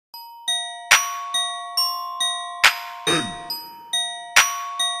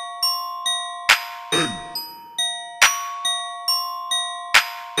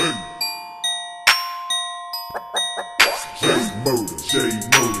Motor, J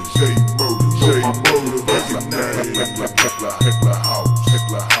Motor, J Motor, J Motor, that's my name. Heckler house,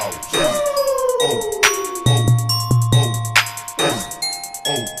 Heckler house. Oh, oh, oh, oh, oh, oh, oh,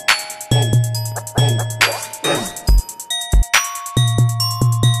 oh.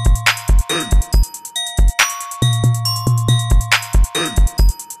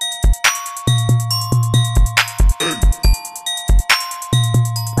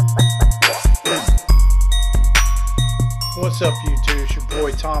 What's up, YouTube? It's your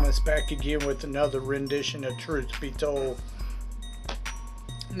boy Thomas back again with another rendition of Truth Be Told.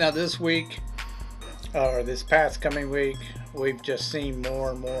 Now this week, or this past coming week, we've just seen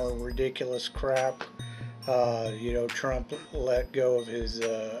more and more ridiculous crap. Trump let go of his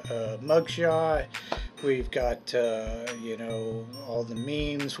mugshot. We've got, all the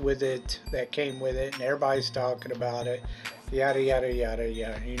memes with it that came with it, and everybody's talking about it. Yada, yada, yada,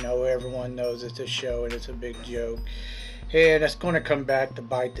 yada. Everyone knows it's a show and it's a big joke. And it's going to come back to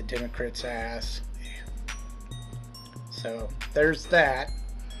bite the Democrats' ass. So, there's that.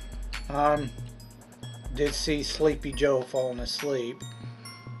 Did see Sleepy Joe falling asleep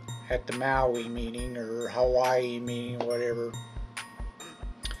at the Maui meeting or Hawaii meeting, whatever.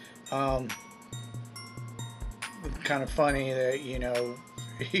 Kind of funny that,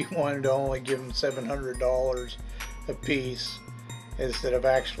 he wanted to only give them $700 a piece instead of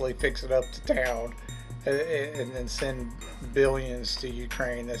actually fixing up the town and then send billions to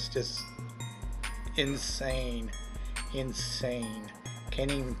Ukraine. That's just insane.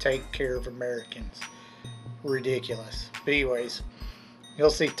 Can't even take care of Americans. Ridiculous. But anyways, you'll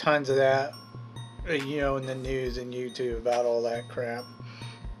see tons of that, in the news and YouTube about all that crap.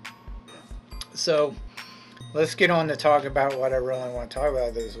 So let's get on to talk about what I really want to talk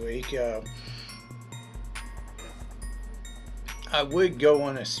about this week. I would go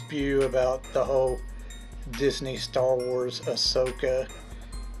on a spew about the whole Disney Star Wars Ahsoka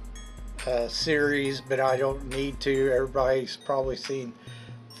series, but I don't need to. Everybody's probably seen,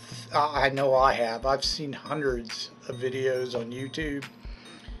 I know I have. I've seen hundreds of videos on YouTube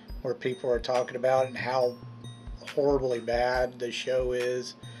where people are talking about it and how horribly bad the show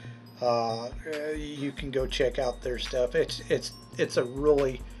is. You can go check out their stuff. It's a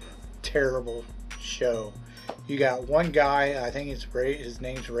really terrible show. You got one guy, I think his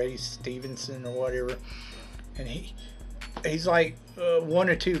name's Ray Stevenson or whatever, and he's like one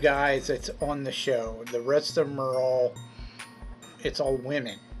or two guys that's on the show. The rest of them are it's all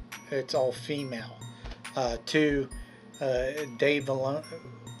women. It's all female. Dave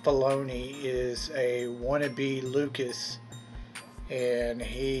Filoni is a wannabe Lucas, and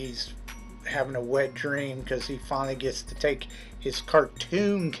he's having a wet dream because he finally gets to take his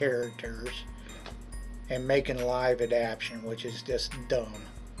cartoon characters and making live adaptation, which is just dumb.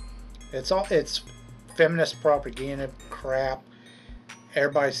 It's feminist propaganda crap.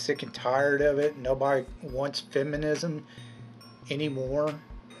 Everybody's sick and tired of it. Nobody wants feminism anymore.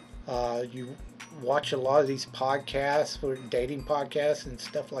 You watch a lot of these podcasts, or dating podcasts and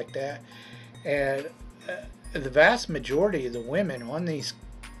stuff like that, and the vast majority of the women on these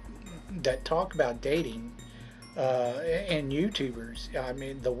that talk about dating and YouTubers, I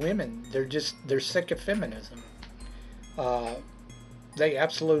mean, the women, they're sick of feminism. They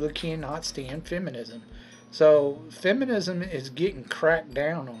absolutely cannot stand feminism. So feminism is getting cracked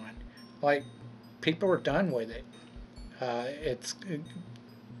down on. Like, people are done with it. It's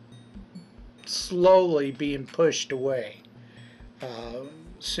slowly being pushed away.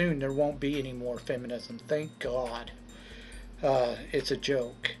 Soon there won't be any more feminism. Thank God. It's a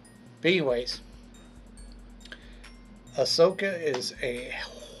joke. But anyways, Ahsoka is a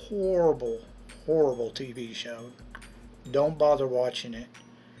horrible TV show. Don't bother watching it.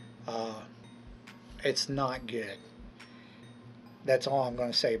 It's not good. That's all I'm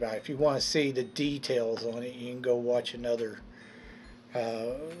going to say about it. If you want to see the details on it, you can go watch another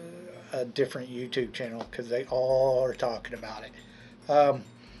a different YouTube channel, because they all are talking about it.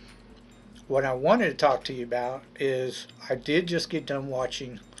 What I wanted to talk to you about is I did just get done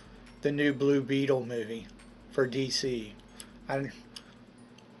watching the new Blue Beetle movie for DC.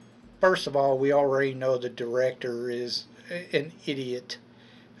 First of all, we already know the director is an idiot,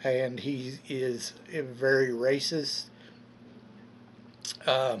 and he is very racist,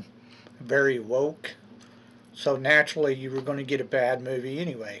 very woke. So naturally, you were going to get a bad movie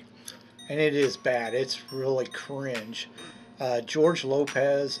anyway, and it is bad. It's really cringe. George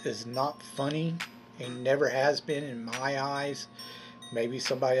Lopez is not funny. He never has been in my eyes. Maybe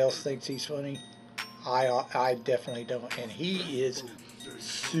somebody else thinks he's funny. I definitely don't. And he is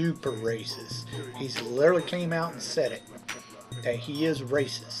super racist. He's literally came out and said it, that he is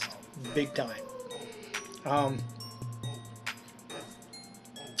racist, big time.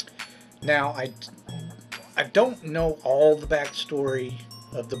 Now, I don't know all the backstory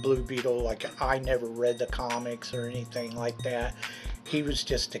of the Blue Beetle. Like, I never read the comics or anything like that. He was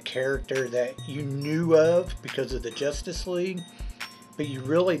just a character that you knew of because of the Justice League, but you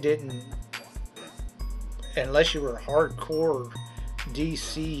really didn't, unless you were a hardcore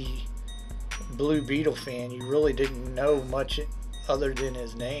DC Blue Beetle fan, you really didn't know much other than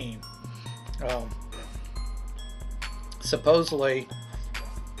his name. Um, Supposedly,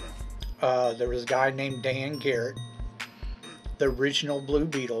 there was a guy named Dan Garrett, the original Blue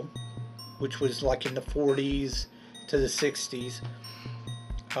Beetle, which was like in the 40s to the 60s.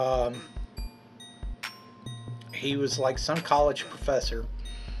 He was like some college professor.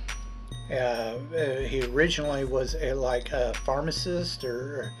 He originally was like a pharmacist,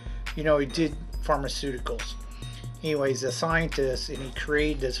 or he did pharmaceuticals. Anyways, a scientist, and he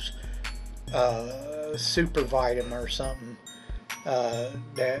created this super vitamin or something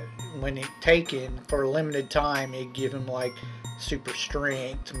that when it taken for a limited time, it give him like super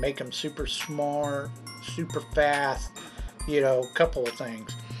strength, to make him super smart, super fast, a couple of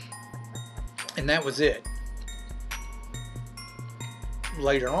things. And that was it.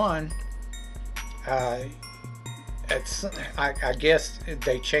 Later on, I guess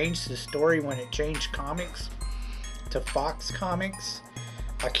they changed the story when it changed comics to Fox Comics.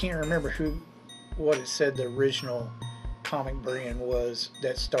 I can't remember what it said the original comic brand was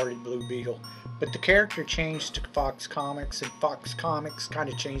that started Blue Beetle, but the character changed to Fox Comics, and Fox Comics kind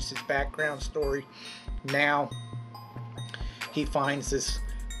of changed his background story. Now he finds this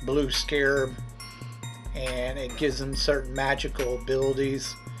blue scarab, and it gives him certain magical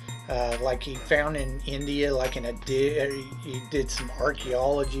abilities. Like he found in India, like he did some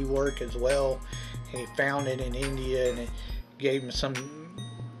archaeology work as well. He found it in India, and it gave him some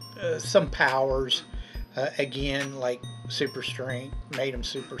powers. Again, like super strength, made him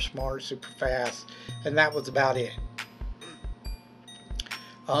super smart, super fast, and that was about it.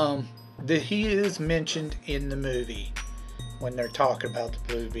 He is mentioned in the movie when they're talking about the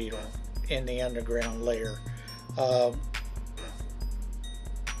Blue Beetle in the underground lair.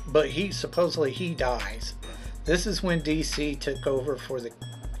 But supposedly he dies. This is when DC took over for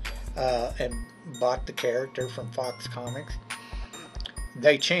and bought the character from Fox Comics.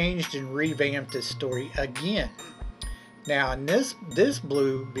 They changed and revamped this story again. Now, in this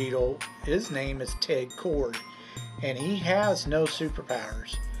Blue Beetle, his name is Ted Kord, and he has no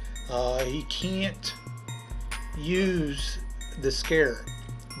superpowers. He can't use the scarab,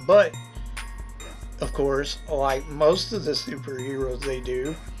 but of course, like most of the superheroes, they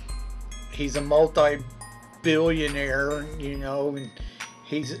do. He's a multi-billionaire, and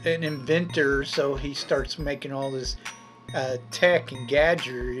he's an inventor, so he starts making all this tech and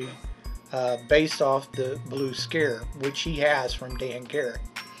gadgetry based off the blue scarab, which he has from Dan Garrett.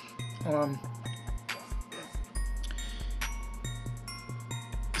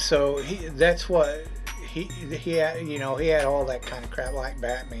 So that's what he had. He had all that kind of crap like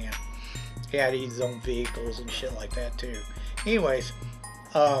Batman. He had his own vehicles and shit like that too. Anyways,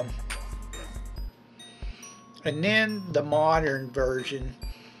 and then the modern version,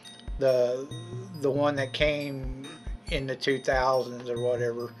 the one that came in the 2000s or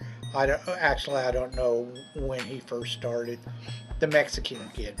whatever. I don't know when he first started. The Mexican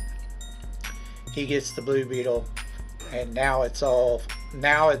kid. He gets the Blue Beetle, and now it's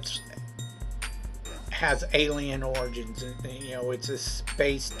has alien origins. And, it's a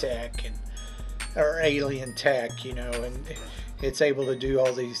space tech or alien tech. And it's able to do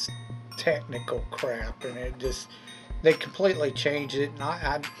all these technical crap, and they completely changed it.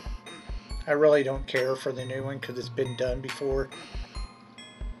 And I really don't care for the new one because it's been done before.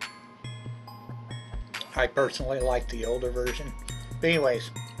 I personally like the older version. But anyways,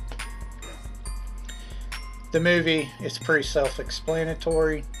 the movie is pretty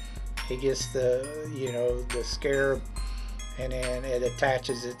self-explanatory. He gets the scarab, and then it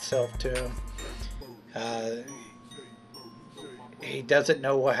attaches itself to him. He doesn't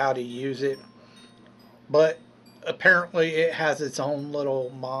know how to use it, but apparently it has its own little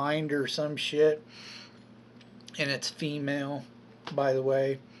mind or some shit, and it's female, by the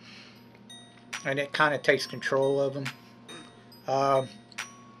way, and it kind of takes control of him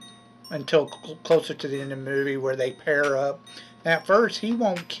until closer to the end of the movie, where they pair up. At first, he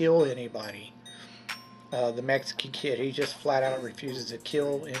won't kill anybody. The Mexican kid, he just flat out refuses to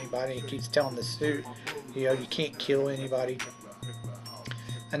kill anybody. He keeps telling the suit, you can't kill anybody.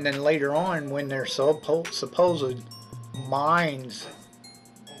 And then later on, when their supposed minds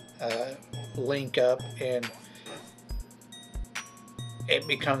link up, and it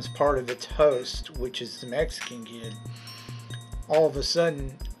becomes part of its host, which is the Mexican kid, all of a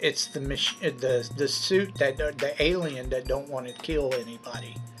sudden it's the suit that the alien that don't want to kill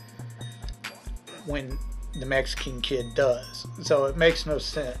anybody when the Mexican kid does. So it makes no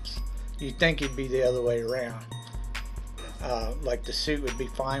sense. You'd think it'd be the other way around. Like the suit would be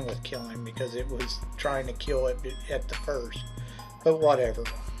fine with killing because it was trying to kill it at the first. But whatever.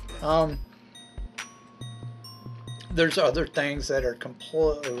 There's other things that are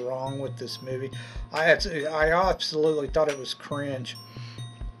completely wrong with this movie. I absolutely thought it was cringe.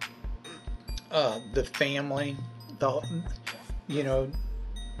 The family, you know,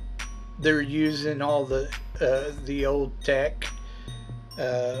 they're using all the old tech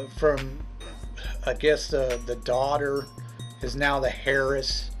from, I guess the daughter is now the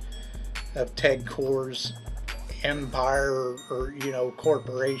Harris of Ted Core's empire or you know,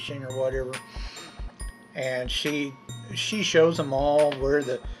 corporation or whatever, and she shows them all where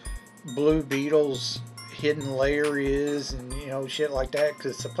the Blue Beetle's hidden lair is and you know, shit like that,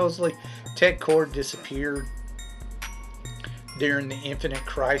 because supposedly Ted Core disappeared during the Infinite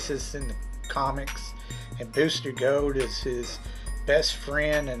Crisis in the comics, and Booster Gold is his best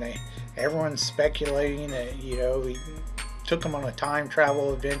friend, and everyone's speculating that you know, he took them on a time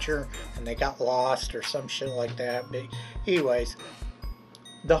travel adventure and they got lost or some shit like that. But anyways,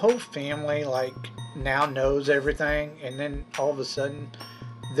 the whole family like now knows everything, and then all of a sudden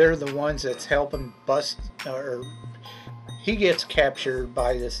they're the ones that's helping bust, or he gets captured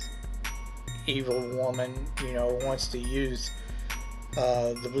by this evil woman, you know, wants to use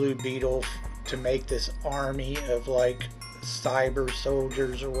the Blue Beetle to make this army of like cyber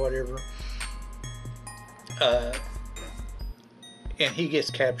soldiers or whatever. And he gets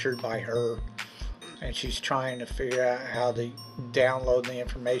captured by her, and she's trying to figure out how to download the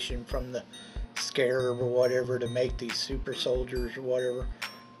information from the scarab or whatever to make these super soldiers or whatever,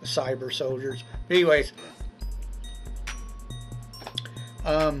 the cyber soldiers. But anyways,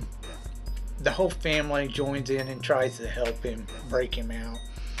 the whole family joins in and tries to help him break him out,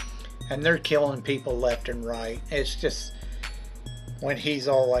 and they're killing people left and right. It's just when he's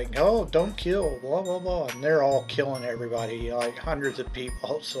all like, oh, don't kill, blah blah blah, and they're all killing everybody, like hundreds of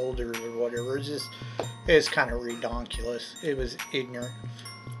people, soldiers or whatever. It's kind of redonkulous. It was ignorant,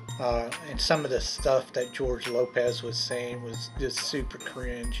 and some of the stuff that George Lopez was saying was just super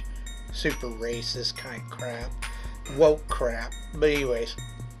cringe, super racist kind of crap, woke crap. But anyways,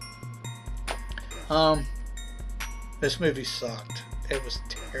 this movie sucked. It was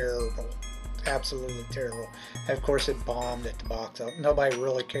terrible. Absolutely terrible. And of course it bombed at the box office. Nobody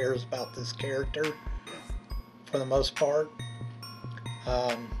really cares about this character for the most part.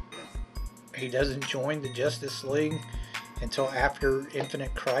 He doesn't join the Justice League until after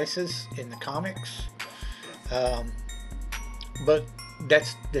Infinite Crisis in the comics. But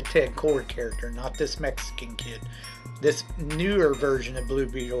that's the Ted Core character, not this Mexican kid. This newer version of Blue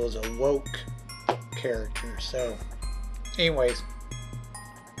Beetle is a woke character. So anyways,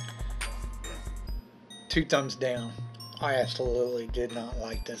 2 thumbs down. I absolutely did not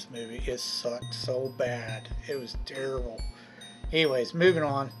like this movie. It sucked so bad. It was terrible. Anyways, moving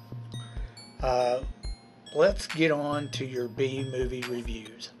on. Let's get on to your B movie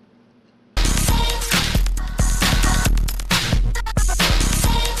reviews.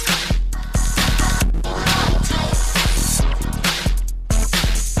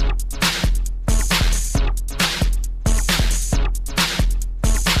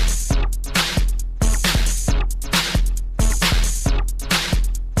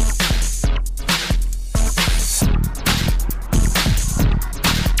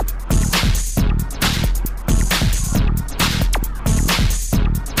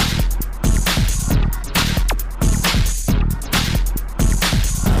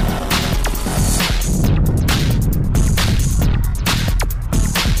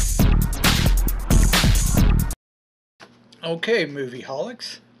 Okay, movie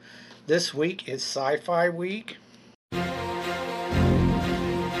holics. This week is Sci-Fi week.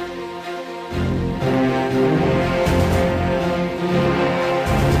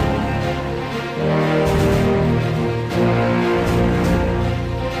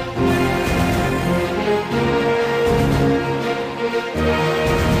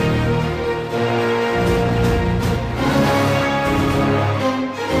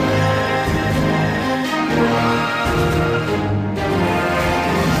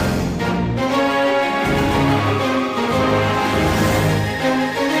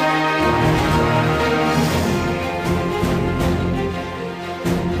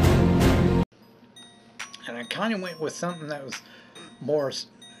 Kind of went with something that was more,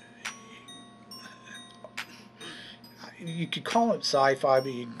 you could call it sci-fi,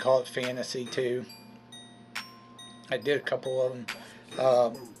 but you can call it fantasy too. I did a couple of them.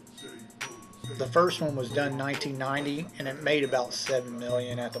 Uh, the first one was done in 1990, and it made about 7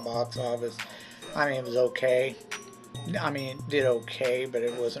 million at the box office. I mean, it was okay. I mean, it did okay, but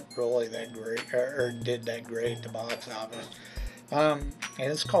it wasn't really that great, or did that great at the box office. And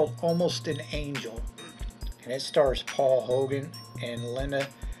it's called Almost an Angel, and it stars Paul Hogan and Linda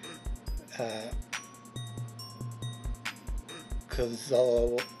uh,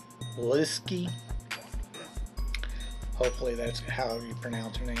 Kozlowski. Hopefully that's how you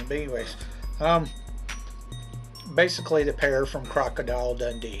pronounce her name. But anyways, um, basically the pair from Crocodile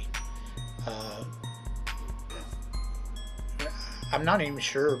Dundee. Uh, I'm not even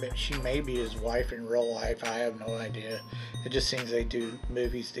sure, but she may be his wife in real life. I have no idea. It just seems they do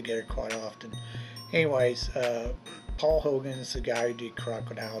movies together quite often. Anyways, Paul Hogan is the guy who did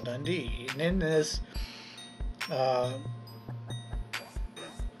Crocodile Dundee. And in this, uh,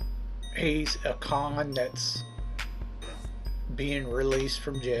 he's a con that's being released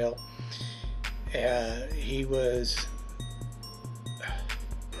from jail. He was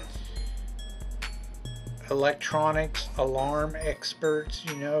electronics alarm experts,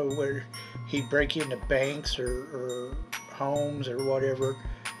 you know, where he'd break into banks or homes or whatever,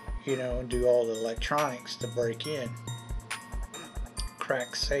 you know, and do all the electronics to break in,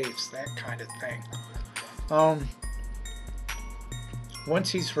 crack safes, that kind of thing. Once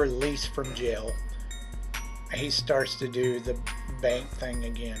he's released from jail, he starts to do the bank thing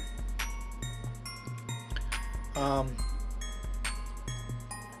again.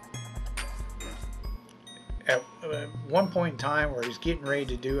 At one point in time where he's getting ready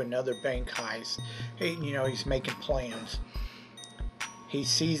to do another bank heist, he's making plans. He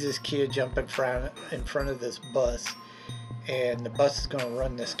sees this kid jump in front of this bus, and the bus is going to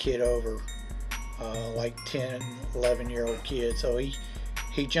run this kid over, like 10, 11-year-old kid. So he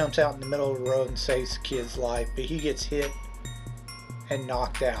jumps out in the middle of the road and saves the kid's life, but he gets hit and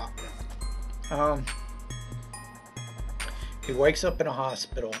knocked out. He wakes up in a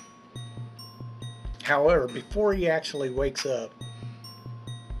hospital. However, before he actually wakes up,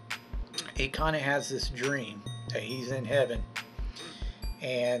 he kind of has this dream that he's in heaven,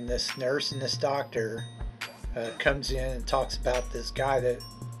 and this nurse and this doctor comes in and talks about this guy that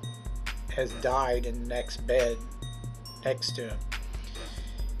has died in the next bed next to him.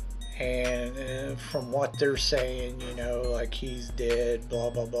 And from what they're saying, like he's dead,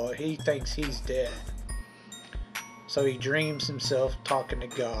 blah blah blah. He thinks he's dead, so he dreams himself talking to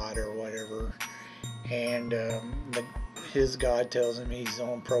God or whatever. And his God tells him he's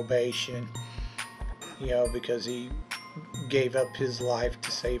on probation, because he gave up his life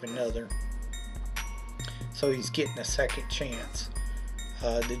to save another. So he's getting a second chance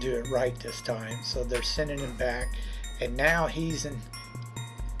to do it right this time. So they're sending him back, and now he's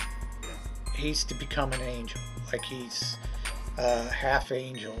to become an angel. Like he's half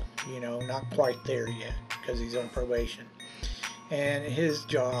angel, not quite there yet because he's on probation. And his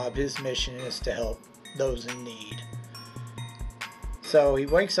job, his mission is to help those in need. So he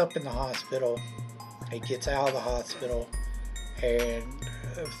wakes up in the hospital. He gets out of the hospital, and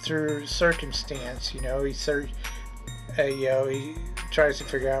through circumstance, he tries to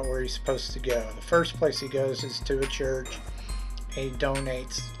figure out where he's supposed to go. The first place he goes is to a church, and he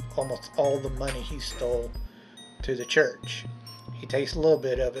donates almost all the money he stole to the church. He takes a little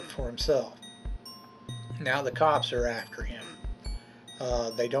bit of it for himself. Now the cops are after him.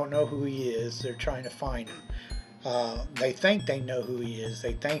 They don't know who he is. They're trying to find him. They think they know who he is.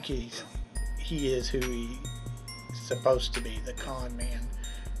 They think he is who he's supposed to be, the con man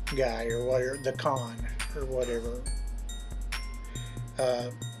guy or whatever, the con or whatever.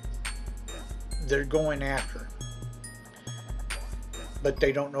 They're going after him, but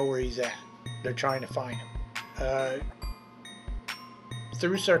they don't know where he's at. They're trying to find him.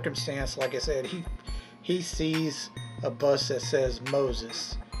 Through circumstance, like I said, he sees a bus that says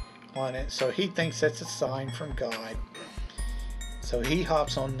Moses on it, so he thinks that's a sign from God. So he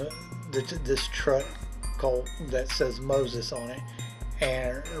hops on this truck that says Moses on it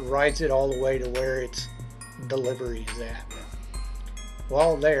and rides it all the way to where its delivery is at.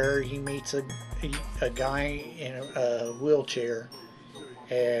 While there, he meets a guy in a wheelchair,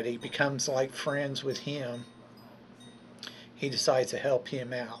 and he becomes like friends with him. He decides to help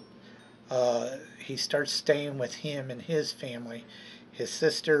him out. He starts staying with him and his family, his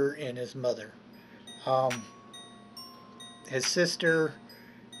sister and his mother. His sister,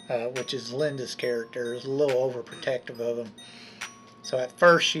 which is Linda's character, is a little overprotective of him. So at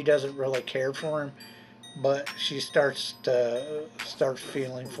first she doesn't really care for him, but she starts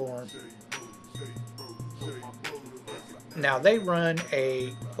feeling for him. Now they run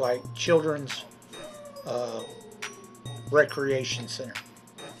a children's recreation center.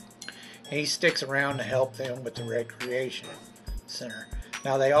 And he sticks around to help them with the recreation center.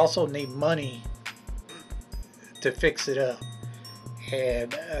 Now they also need money to fix it up,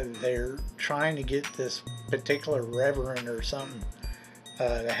 and they're trying to get this particular reverend or something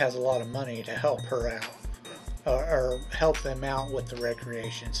that has a lot of money to help her out, or help them out with the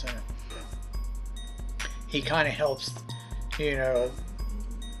recreation center. He kind of helps, you know,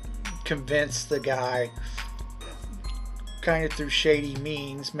 convince the guy, kind of through shady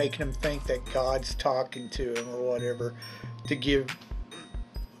means, making him think that God's talking to him or whatever, to give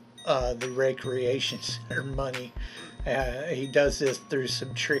the recreation center money. He does this through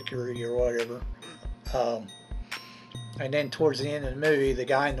some trickery or whatever. And then towards the end of the movie, the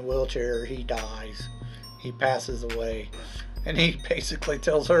guy in the wheelchair, he dies. He passes away. And he basically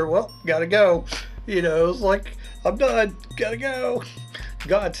tells her, well, gotta go. You know, it's like, I'm done, gotta go.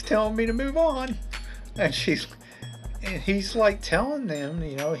 God's telling me to move on. And he's like telling them,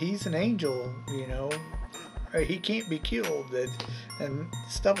 you know, he's an angel, you know, he can't be killed, and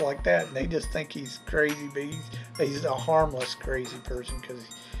stuff like that. And they just think he's crazy, but he's a harmless crazy person because,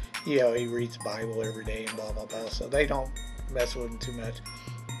 you know, he reads the Bible every day and blah blah blah. So they don't mess with him too much.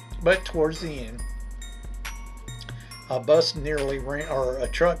 But towards the end, a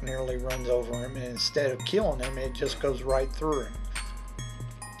truck nearly runs over him, and instead of killing him, it just goes right through him.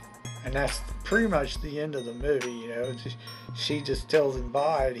 And that's pretty much the end of the movie, you know. She just tells him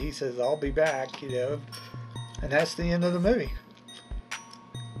bye, and he says, I'll be back, you know. And that's the end of the movie.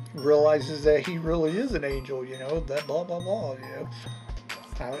 Realizes that he really is an angel, you know, that blah, blah, blah, you know.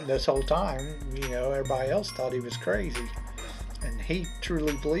 This whole time, you know, everybody else thought he was crazy. And he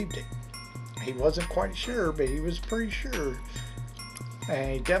truly believed it. He wasn't quite sure, but he was pretty sure.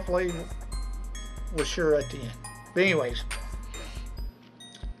 And he definitely was sure at the end. But anyways,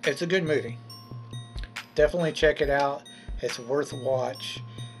 it's a good movie. Definitely check it out. It's worth a watch.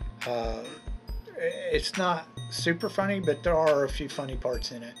 It's not super funny, but there are a few funny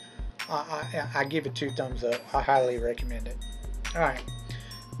parts in it. I give it 2 thumbs up. I highly recommend it. Alright,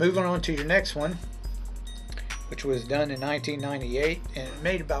 moving on to your next one, which was done in 1998, and it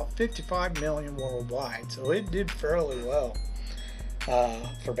made about 55 million worldwide, so it did fairly well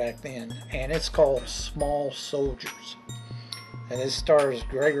for back then. And it's called Small Soldiers. And this stars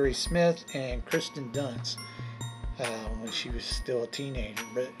Gregory Smith and Kristen Dunst when she was still a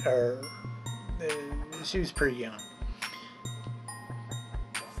teenager, she was pretty young.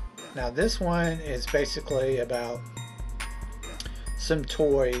 Now this one is basically about some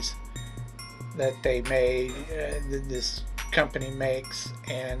toys that they made, this company makes,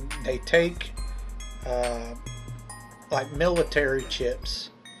 and they take like military chips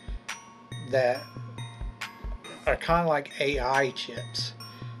that are kind of like AI chips,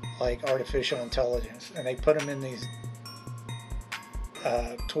 like artificial intelligence, and they put them in these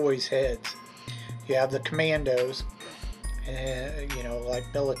toys' heads. You have the commandos, and you know, like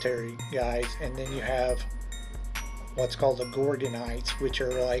military guys, and then you have what's called the Gorgonites, which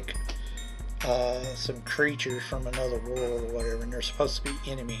are like some creatures from another world or whatever, and they're supposed to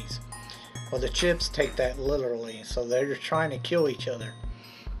be enemies. Well, the chips take that literally, so they're trying to kill each other.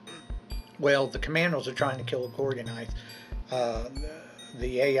 Well, the commandos are trying to kill the Gorgonites.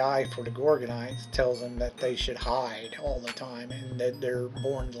 The AI for the Gorgonites tells them that they should hide all the time and that they're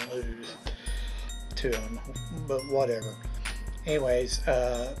born to lose to them, but whatever. Anyways,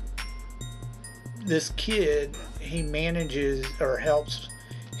 this kid, he manages or helps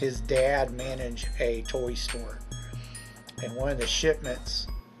his dad manage a toy store. And one of the shipments,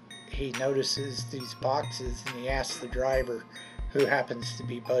 he notices these boxes, and he asks the driver, who happens to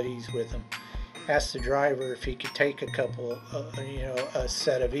be buddies with him, asked the driver if he could take a couple, you know, a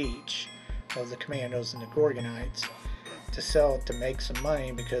set of each of the commandos and the Gorgonites to sell it to make some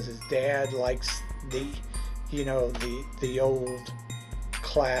money, because his dad likes the, you know, the old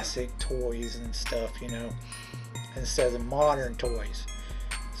classic toys and stuff, you know, instead of the modern toys.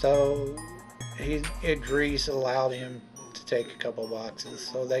 So he agrees, allowed him to take a couple boxes.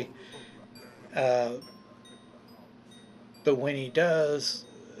 So they, but when he does,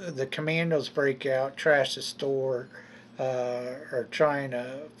 the commandos break out, trash the store, are trying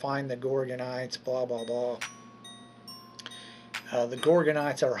to find the Gorgonites, blah blah blah. The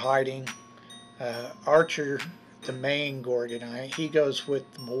Gorgonites are hiding. Archer, the main Gorgonite, he goes with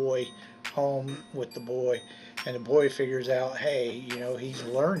the boy home with the boy, and the boy figures out, hey, you know, he's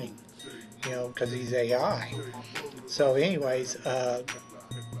learning, you know, because he's AI. So anyways,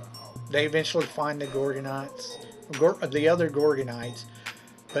 they eventually find the Gorgonites, the other Gorgonites,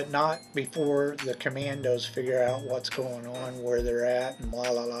 but not before the commandos figure out what's going on, where they're at, and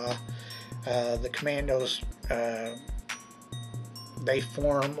blah blah blah. The commandos they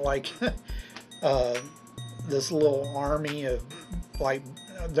form like this little army of, like,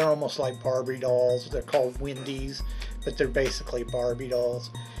 they're almost like Barbie dolls. They're called Wendy's, but they're basically Barbie dolls,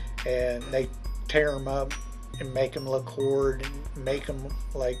 and they tear them up and make them look horrid and make them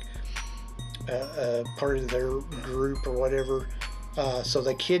like part of their group or whatever. So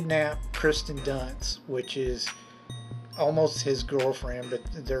they kidnap Kristen Dunst, which is almost his girlfriend, but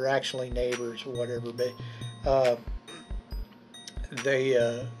they're actually neighbors or whatever. But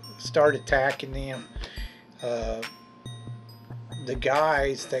they start attacking them. The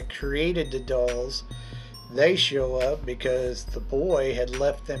guys that created the dolls, they show up because the boy had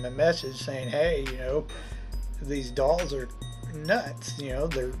left them a message saying, hey, you know, these dolls are nuts, you know,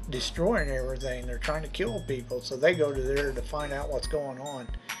 they're destroying everything, they're trying to kill people. So they go to there to find out what's going on,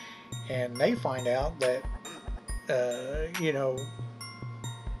 and they find out that you know,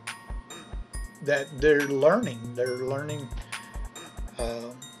 that they're learning,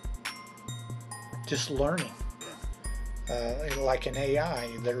 just learning, like an AI,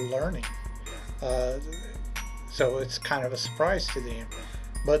 they're learning. So it's kind of a surprise to them.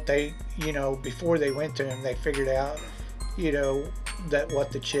 But they, you know, before they went to him, they figured out, you know, that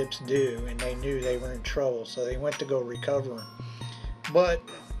what the chips do, and they knew they were in trouble, so they went to go recover him. But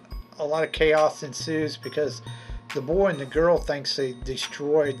a lot of chaos ensues because the boy and the girl thinks they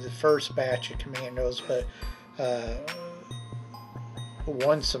destroyed the first batch of commandos, but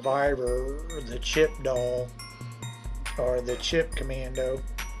one survivor, the chip doll, or the chip commando,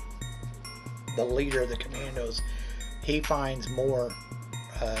 the leader of the commandos, he finds more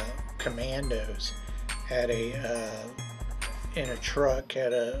commandos at in a truck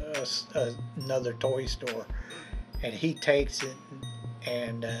at another toy store, and he takes it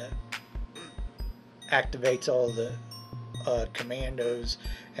and activates all the commandos,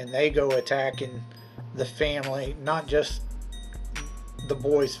 and they go attacking the family, not just the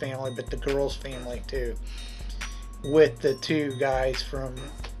boy's family but the girl's family too, with the two guys from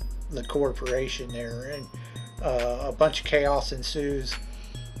the corporation there, and a bunch of chaos ensues,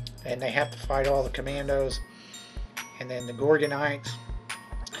 and they have to fight all the commandos. And then the Gorgonites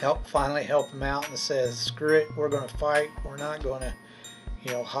finally help them out and says, screw it, we're going to fight, we're not going to,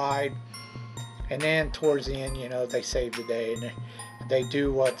 you know, hide. And then towards the end, you know, they save the day, and they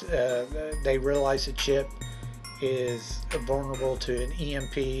do what they realize the chip is vulnerable to an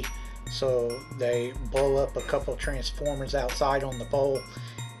EMP, so they blow up a couple transformers outside on the pole,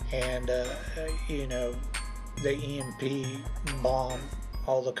 and you know, the EMP bomb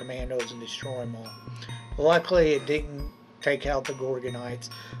all the commandos and destroy them all. Luckily, it didn't take out the Gorgonites.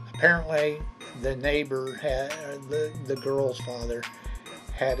 Apparently, the neighbor had the girl's father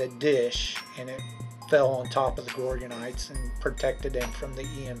had a dish, and it fell on top of the Gorgonites and protected them from the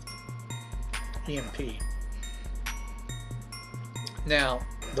EMP. Now,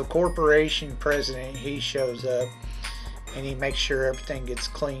 the corporation president, he shows up, and he makes sure everything gets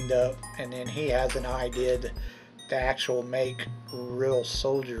cleaned up, and then he has an idea to actually make real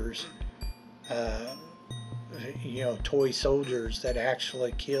soldiers, you know, toy soldiers that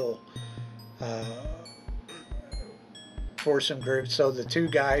actually kill for some groups. So the two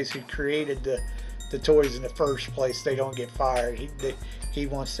guys who created the toys in the first place, they don't get fired. He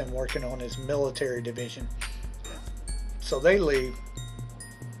wants them working on his military division. So they leave.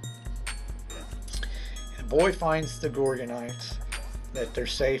 And the boy finds the Gorgonites, that they're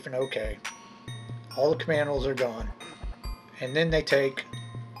safe and okay. All the commandos are gone. And then they take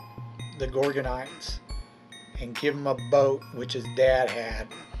the Gorgonites and give them a boat, which his dad had,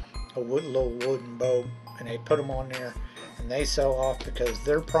 a little wooden boat, and they put them on there, and they sail off because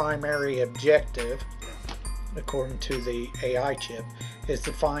their primary objective, according to the AI chip, is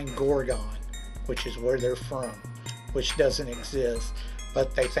to find Gorgon, which is where they're from, which doesn't exist,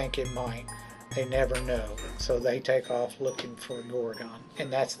 but they think it might. They never know. So they take off looking for Gorgon,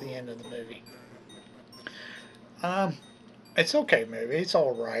 and that's the end of the movie. It's okay movie. It's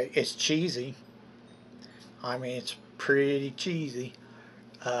all right. It's cheesy. I mean, it's pretty cheesy.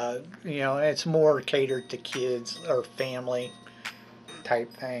 You know, it's more catered to kids or family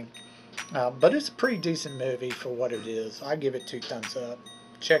type thing. But it's a pretty decent movie for what it is. I give it 2 thumbs up.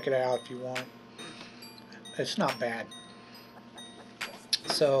 Check it out if you want. It's not bad.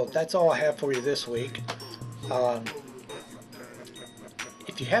 So that's all I have for you this week.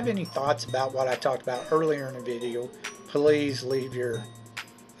 If you have any thoughts about what I talked about earlier in the video, please leave your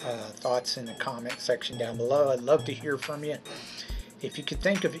thoughts in the comment section down below. I'd love to hear from you. If you could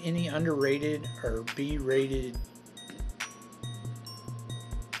think of any underrated or B-rated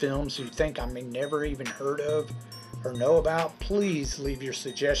films you think I may never even heard of or know about, please leave your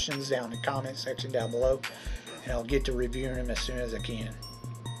suggestions down in the comment section down below. and I'll get to reviewing them as soon as I can.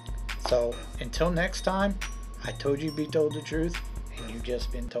 So until next time, I told you be told the truth, and you've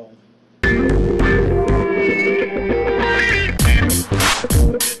just been told.